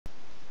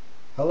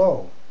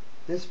Hello,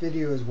 this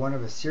video is one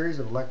of a series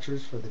of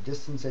lectures for the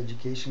distance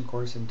education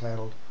course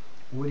entitled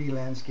Woody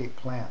Landscape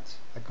Plants,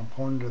 a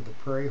component of the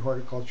Prairie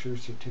Horticulture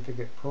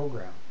Certificate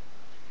Program.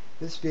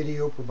 This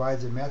video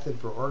provides a method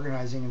for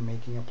organizing and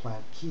making a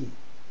plant key.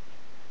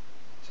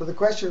 So the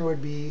question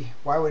would be,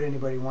 why would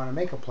anybody want to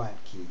make a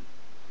plant key?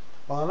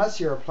 Well,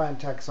 unless you're a plant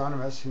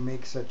taxonomist who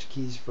makes such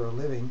keys for a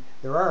living,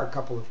 there are a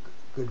couple of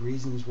good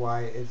reasons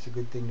why it's a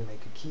good thing to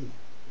make a key.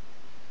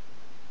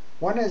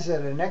 One is that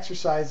an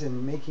exercise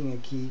in making a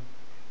key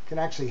can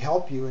actually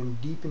help you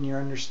and deepen your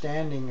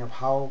understanding of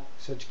how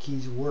such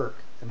keys work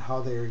and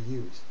how they are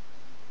used.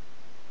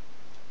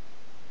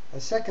 A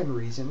second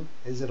reason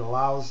is it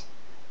allows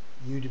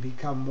you to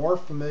become more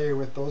familiar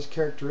with those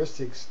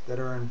characteristics that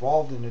are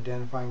involved in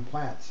identifying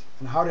plants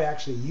and how to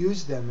actually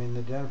use them in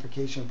the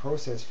identification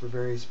process for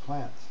various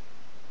plants.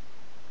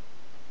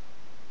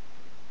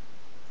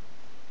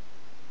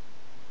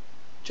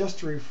 Just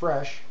to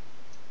refresh,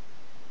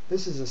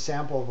 this is a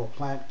sample of a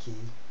plant key,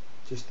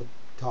 just the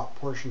top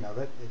portion of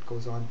it. It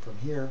goes on from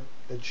here.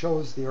 That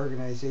shows the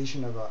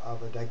organization of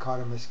a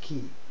dichotomous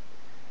key.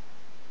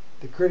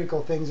 The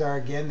critical things are,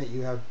 again, that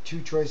you have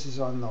two choices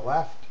on the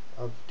left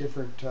of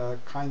different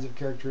kinds of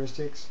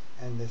characteristics,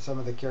 and some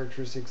of the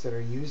characteristics that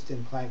are used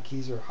in plant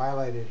keys are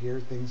highlighted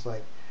here. Things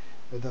like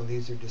whether the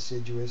leaves are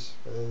deciduous,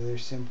 whether they're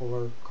simple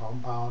or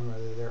compound,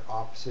 whether they're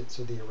opposite,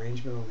 so the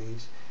arrangement of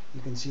leaves. You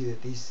can see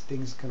that these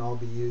things can all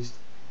be used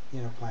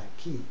in a plant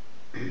key.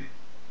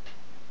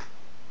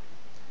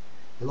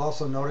 You'll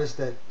also notice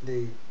that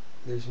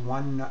there's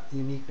one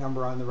unique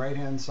number on the right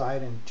hand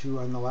side and two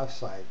on the left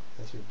side,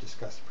 as we've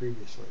discussed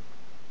previously.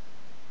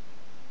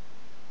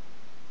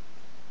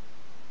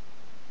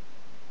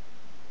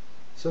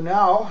 So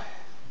now,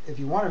 if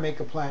you want to make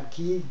a plant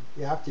key,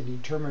 you have to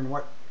determine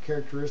what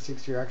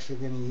characteristics you're actually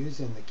going to use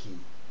in the key.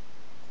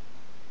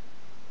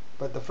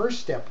 But the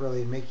first step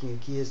really in making a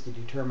key is to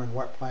determine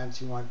what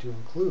plants you want to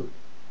include.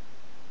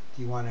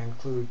 Do you want to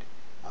include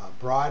a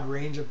broad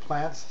range of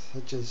plants,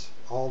 such as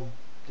all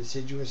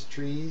deciduous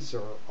trees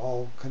or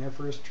all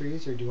coniferous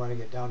trees, or do you want to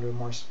get down to a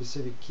more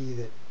specific key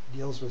that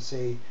deals with,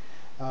 say,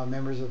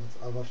 members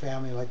of a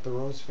family like the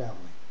rose family?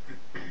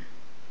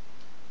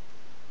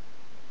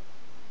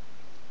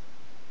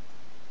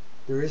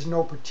 There is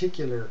no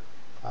particular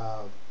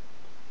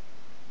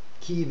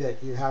key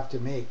that you have to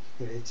make.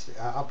 It's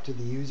up to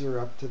the user,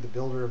 up to the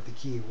builder of the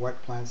key,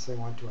 what plants they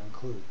want to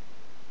include.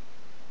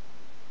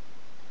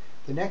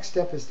 The next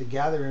step is to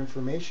gather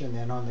information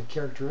then on the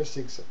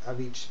characteristics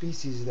of each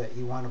species that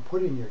you want to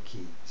put in your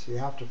key. So you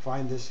have to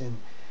find this in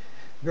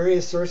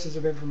various sources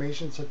of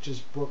information, such as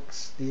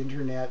books, the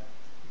internet,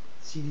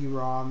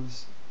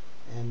 CD-ROMs,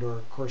 and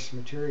or course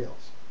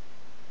materials.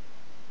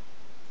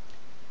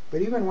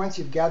 But even once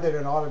you've gathered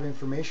a lot of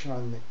information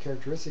on the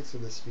characteristics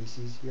of the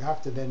species, you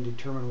have to then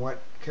determine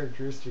what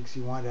characteristics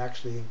you want to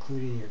actually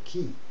include in your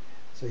key.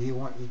 So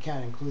you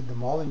can't include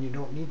them all, and you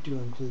don't need to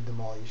include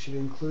them all. You should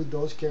include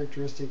those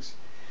characteristics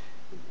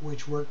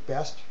which work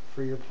best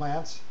for your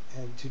plants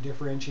and to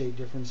differentiate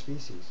different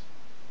species.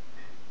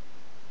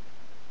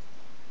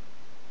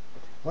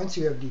 Once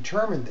you have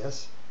determined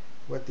this,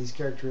 what these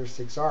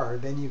characteristics are,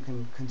 then you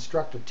can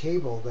construct a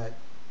table that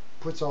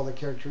puts all the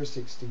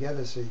characteristics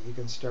together so that you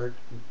can start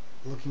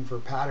looking for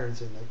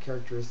patterns in the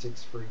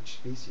characteristics for each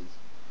species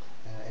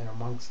and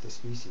amongst the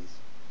species.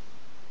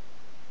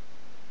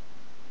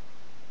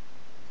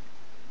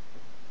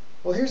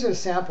 Well, here's a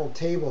sample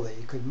table that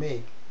you could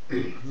make,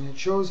 and it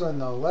shows on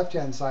the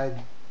left-hand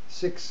side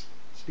 6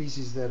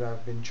 species that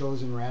have been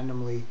chosen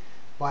randomly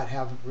but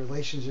have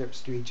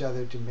relationships to each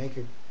other to make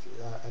an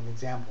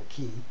example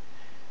key.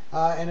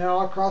 And then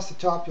all across the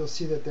top you'll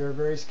see that there are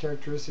various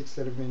characteristics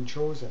that have been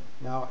chosen.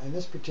 Now, in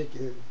this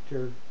particular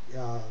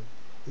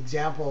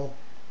example,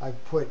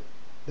 I've put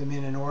them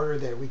in an order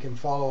that we can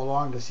follow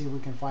along to see if we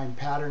can find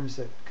patterns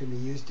that can be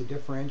used to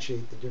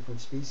differentiate the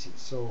different species.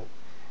 So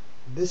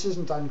this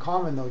isn't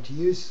uncommon, though, to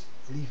use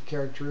leaf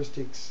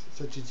characteristics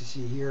such as you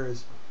see here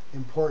as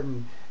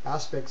important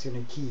aspects in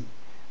a key.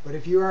 But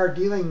if you are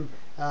dealing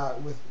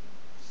with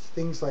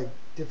things like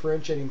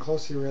differentiating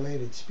closely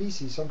related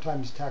species,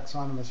 sometimes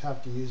taxonomists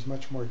have to use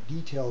much more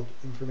detailed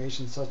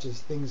information, such as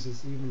things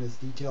even as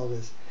detailed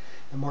as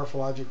the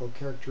morphological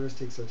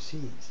characteristics of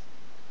seeds.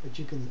 But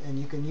you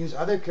can use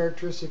other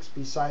characteristics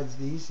besides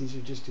these. These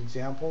are just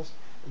examples.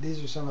 But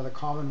these are some of the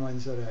common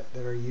ones that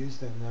are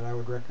used and that I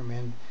would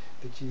recommend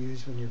that you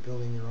use when you're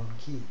building your own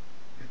key.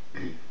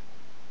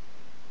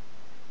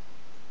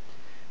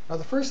 Now,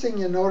 the first thing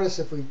you'll notice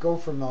if we go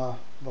from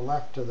the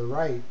left to the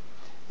right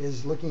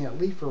is looking at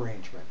leaf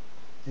arrangement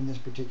in this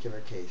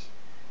particular case.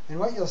 And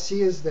what you'll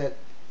see is that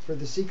for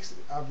the 6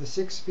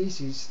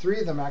 species, 3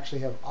 of them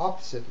actually have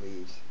opposite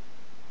leaves,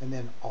 and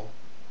then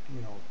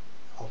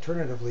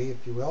alternatively,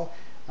 if you will,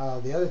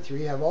 the other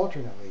 3 have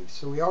alternate leaves.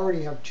 So we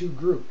already have 2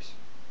 groups.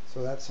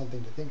 So that's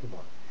something to think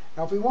about.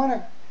 Now, if we want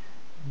to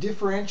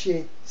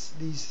differentiate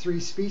these 3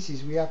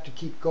 species, we have to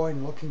keep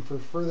going looking for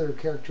further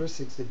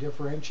characteristics that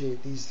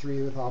differentiate these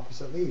 3 with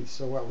opposite leaves.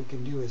 So what we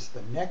can do is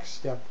the next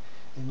step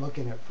in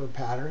looking for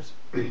patterns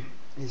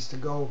is to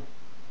go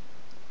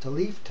to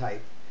leaf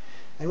type.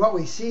 And what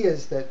we see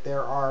is that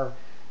there are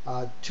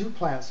 2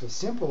 plants with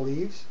simple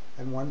leaves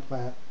and 1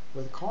 plant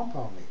with a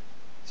compound leaf.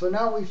 So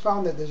now we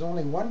found that there's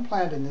only 1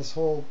 plant in this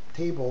whole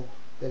table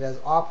that has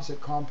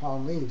opposite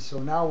compound leaves. So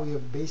now we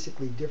have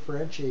basically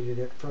differentiated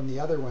it from the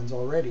other ones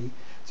already.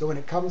 So when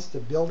it comes to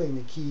building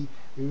the key,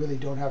 we really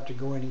don't have to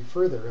go any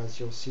further, as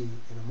you'll see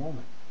in a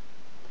moment.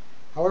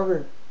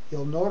 However,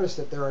 you'll notice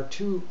that there are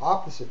 2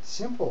 opposite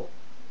simple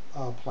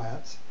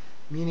plants,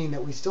 meaning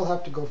that we still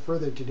have to go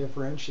further to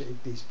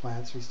differentiate these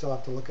plants. We still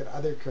have to look at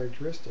other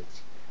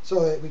characteristics,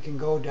 so that we can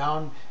go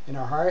down in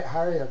our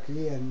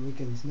hierarchy and we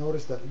can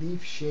notice that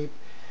leaf shape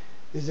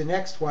is the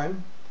next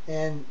one.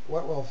 And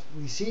what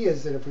we see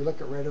is that if we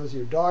look at red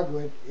osier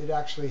dogwood, it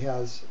actually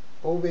has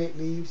ovate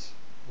leaves,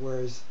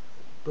 whereas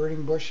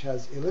burning bush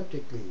has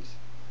elliptic leaves.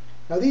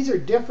 Now these are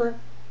different,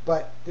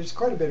 but there's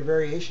quite a bit of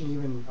variation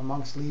even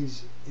amongst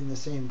leaves in the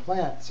same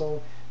plant.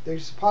 So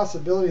there's a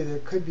possibility there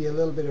could be a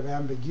little bit of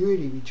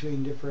ambiguity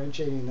between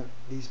differentiating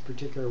these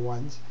particular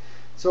ones.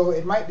 So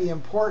it might be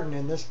important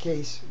in this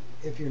case,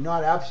 if you're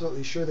not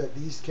absolutely sure that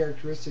these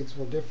characteristics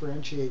will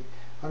differentiate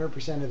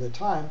 100% of the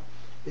time,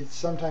 it's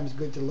sometimes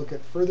good to look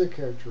at further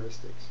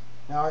characteristics.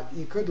 Now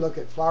you could look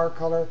at flower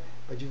color,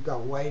 but you've got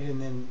white,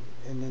 and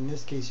in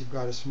this case you've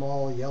got a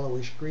small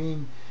yellowish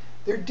green.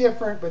 They're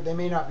different, but they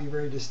may not be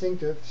very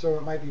distinctive, so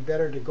it might be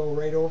better to go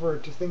right over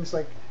to things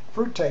like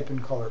fruit type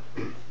and color.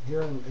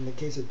 Here in the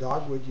case of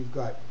dogwood, you've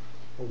got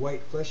a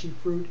white fleshy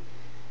fruit.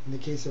 In the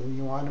case of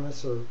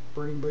euonymus or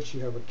burning bush,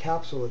 you have a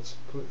capsule that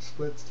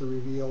splits to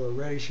reveal a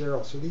reddish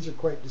arrow. So these are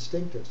quite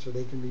distinctive, so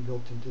they can be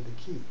built into the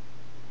key.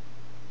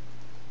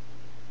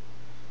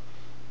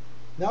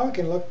 Now we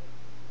can look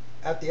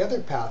at the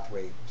other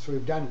pathway. So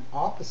we've done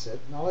opposite.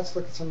 Now let's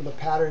look at some of the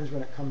patterns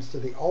when it comes to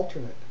the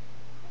alternate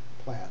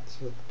plants,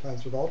 with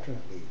plants with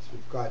alternate leaves.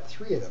 We've got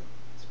 3 of them: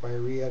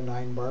 Spirea,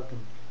 Ninebark,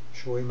 and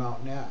Showy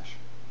Mountain Ash.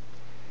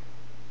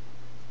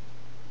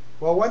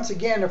 Well, once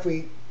again, if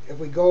we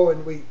go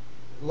and we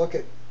look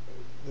at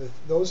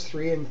those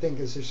 3 and think,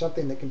 is there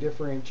something that can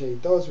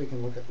differentiate those, we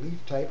can look at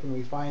leaf type, and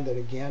we find that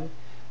again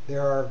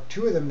there are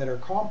 2 of them that are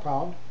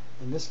compound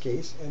in this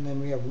case, and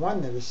then we have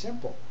 1 that is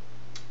simple.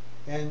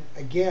 And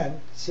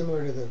again,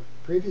 similar to the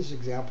previous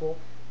example,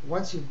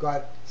 once you've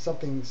got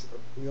something,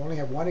 we only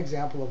have 1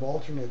 example of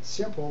alternate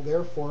simple,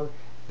 therefore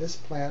this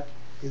plant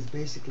is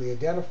basically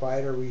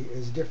identified, or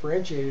is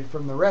differentiated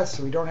from the rest,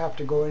 so we don't have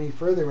to go any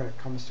further when it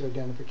comes to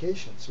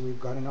identification. So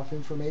we've got enough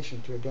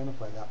information to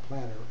identify that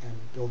plant and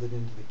build it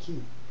into the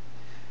key.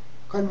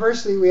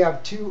 Conversely, we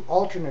have 2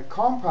 alternate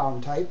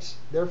compound types,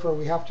 therefore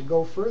we have to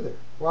go further.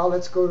 Well,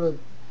 let's go to,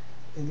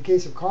 in the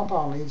case of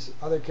compound leaves,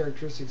 other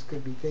characteristics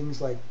could be things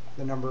like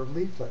the number of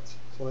leaflets.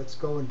 So let's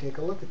go and take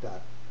a look at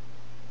that.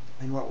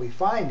 And what we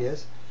find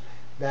is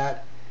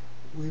that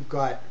we've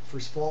got, for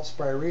false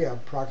spirea,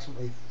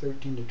 approximately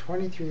 13 to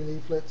 23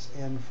 leaflets,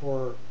 and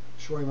for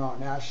Showy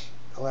Mountain Ash,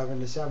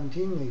 11 to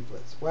 17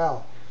 leaflets.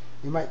 Well,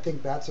 you might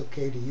think that's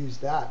okay to use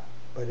that,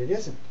 but it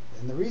isn't.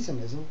 And the reason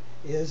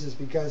is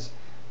because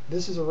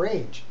this is a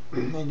range.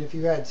 And if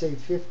you had, say,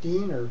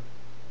 15 or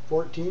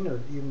 14 or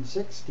even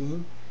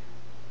 16,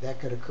 that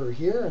could occur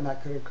here and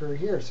that could occur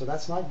here. So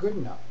that's not good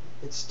enough.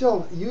 It's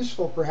still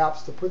useful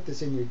perhaps to put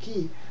this in your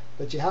key,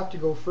 but you have to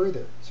go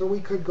further. So we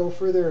could go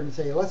further and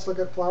say, let's look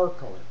at flower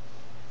color.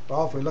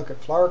 Well, if we look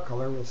at flower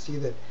color, we'll see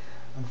that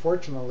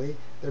unfortunately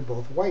they're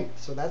both white,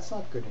 so that's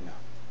not good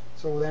enough.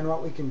 So then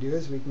what we can do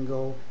is we can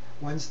go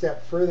 1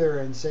 step further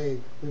and say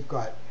we've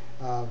got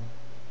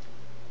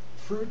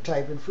fruit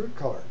type and fruit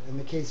color. In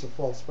the case of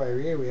false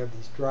spirea, we have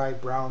these dry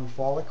brown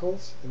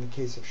follicles. In the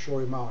case of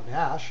Showy Mountain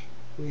Ash,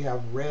 we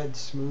have red,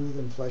 smooth,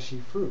 and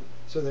fleshy fruit.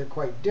 So they're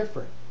quite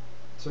different.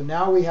 So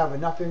now we have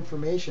enough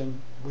information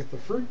with the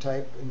fruit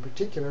type in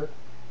particular,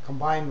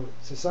 combined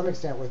to some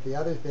extent with the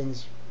other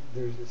things.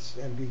 There's this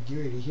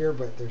ambiguity here,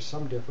 but there's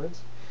some difference.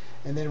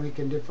 And then we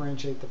can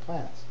differentiate the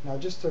plants. Now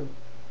just to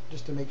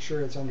make sure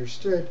it's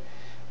understood,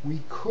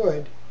 we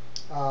could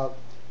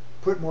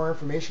put more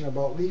information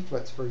about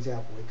leaflets, for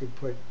example. We could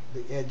put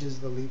the edges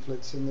of the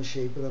leaflets and the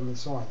shape of them and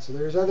so on. So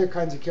there's other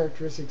kinds of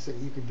characteristics that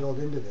you could build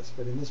into this,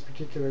 but in this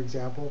particular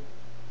example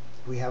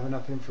we have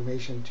enough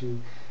information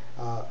to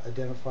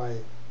identify,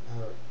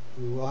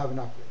 we will have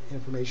enough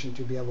information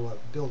to be able to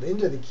build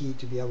into the key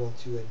to be able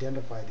to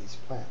identify these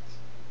plants.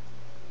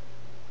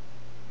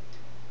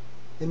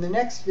 In the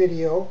next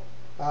video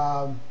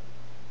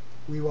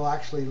we will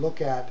actually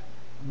look at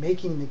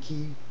making the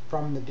key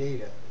from the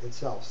data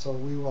itself. So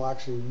we will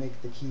actually make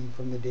the key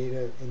from the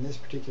data. In this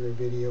particular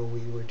video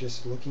we were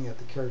just looking at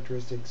the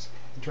characteristics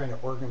and trying to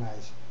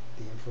organize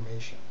the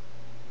information.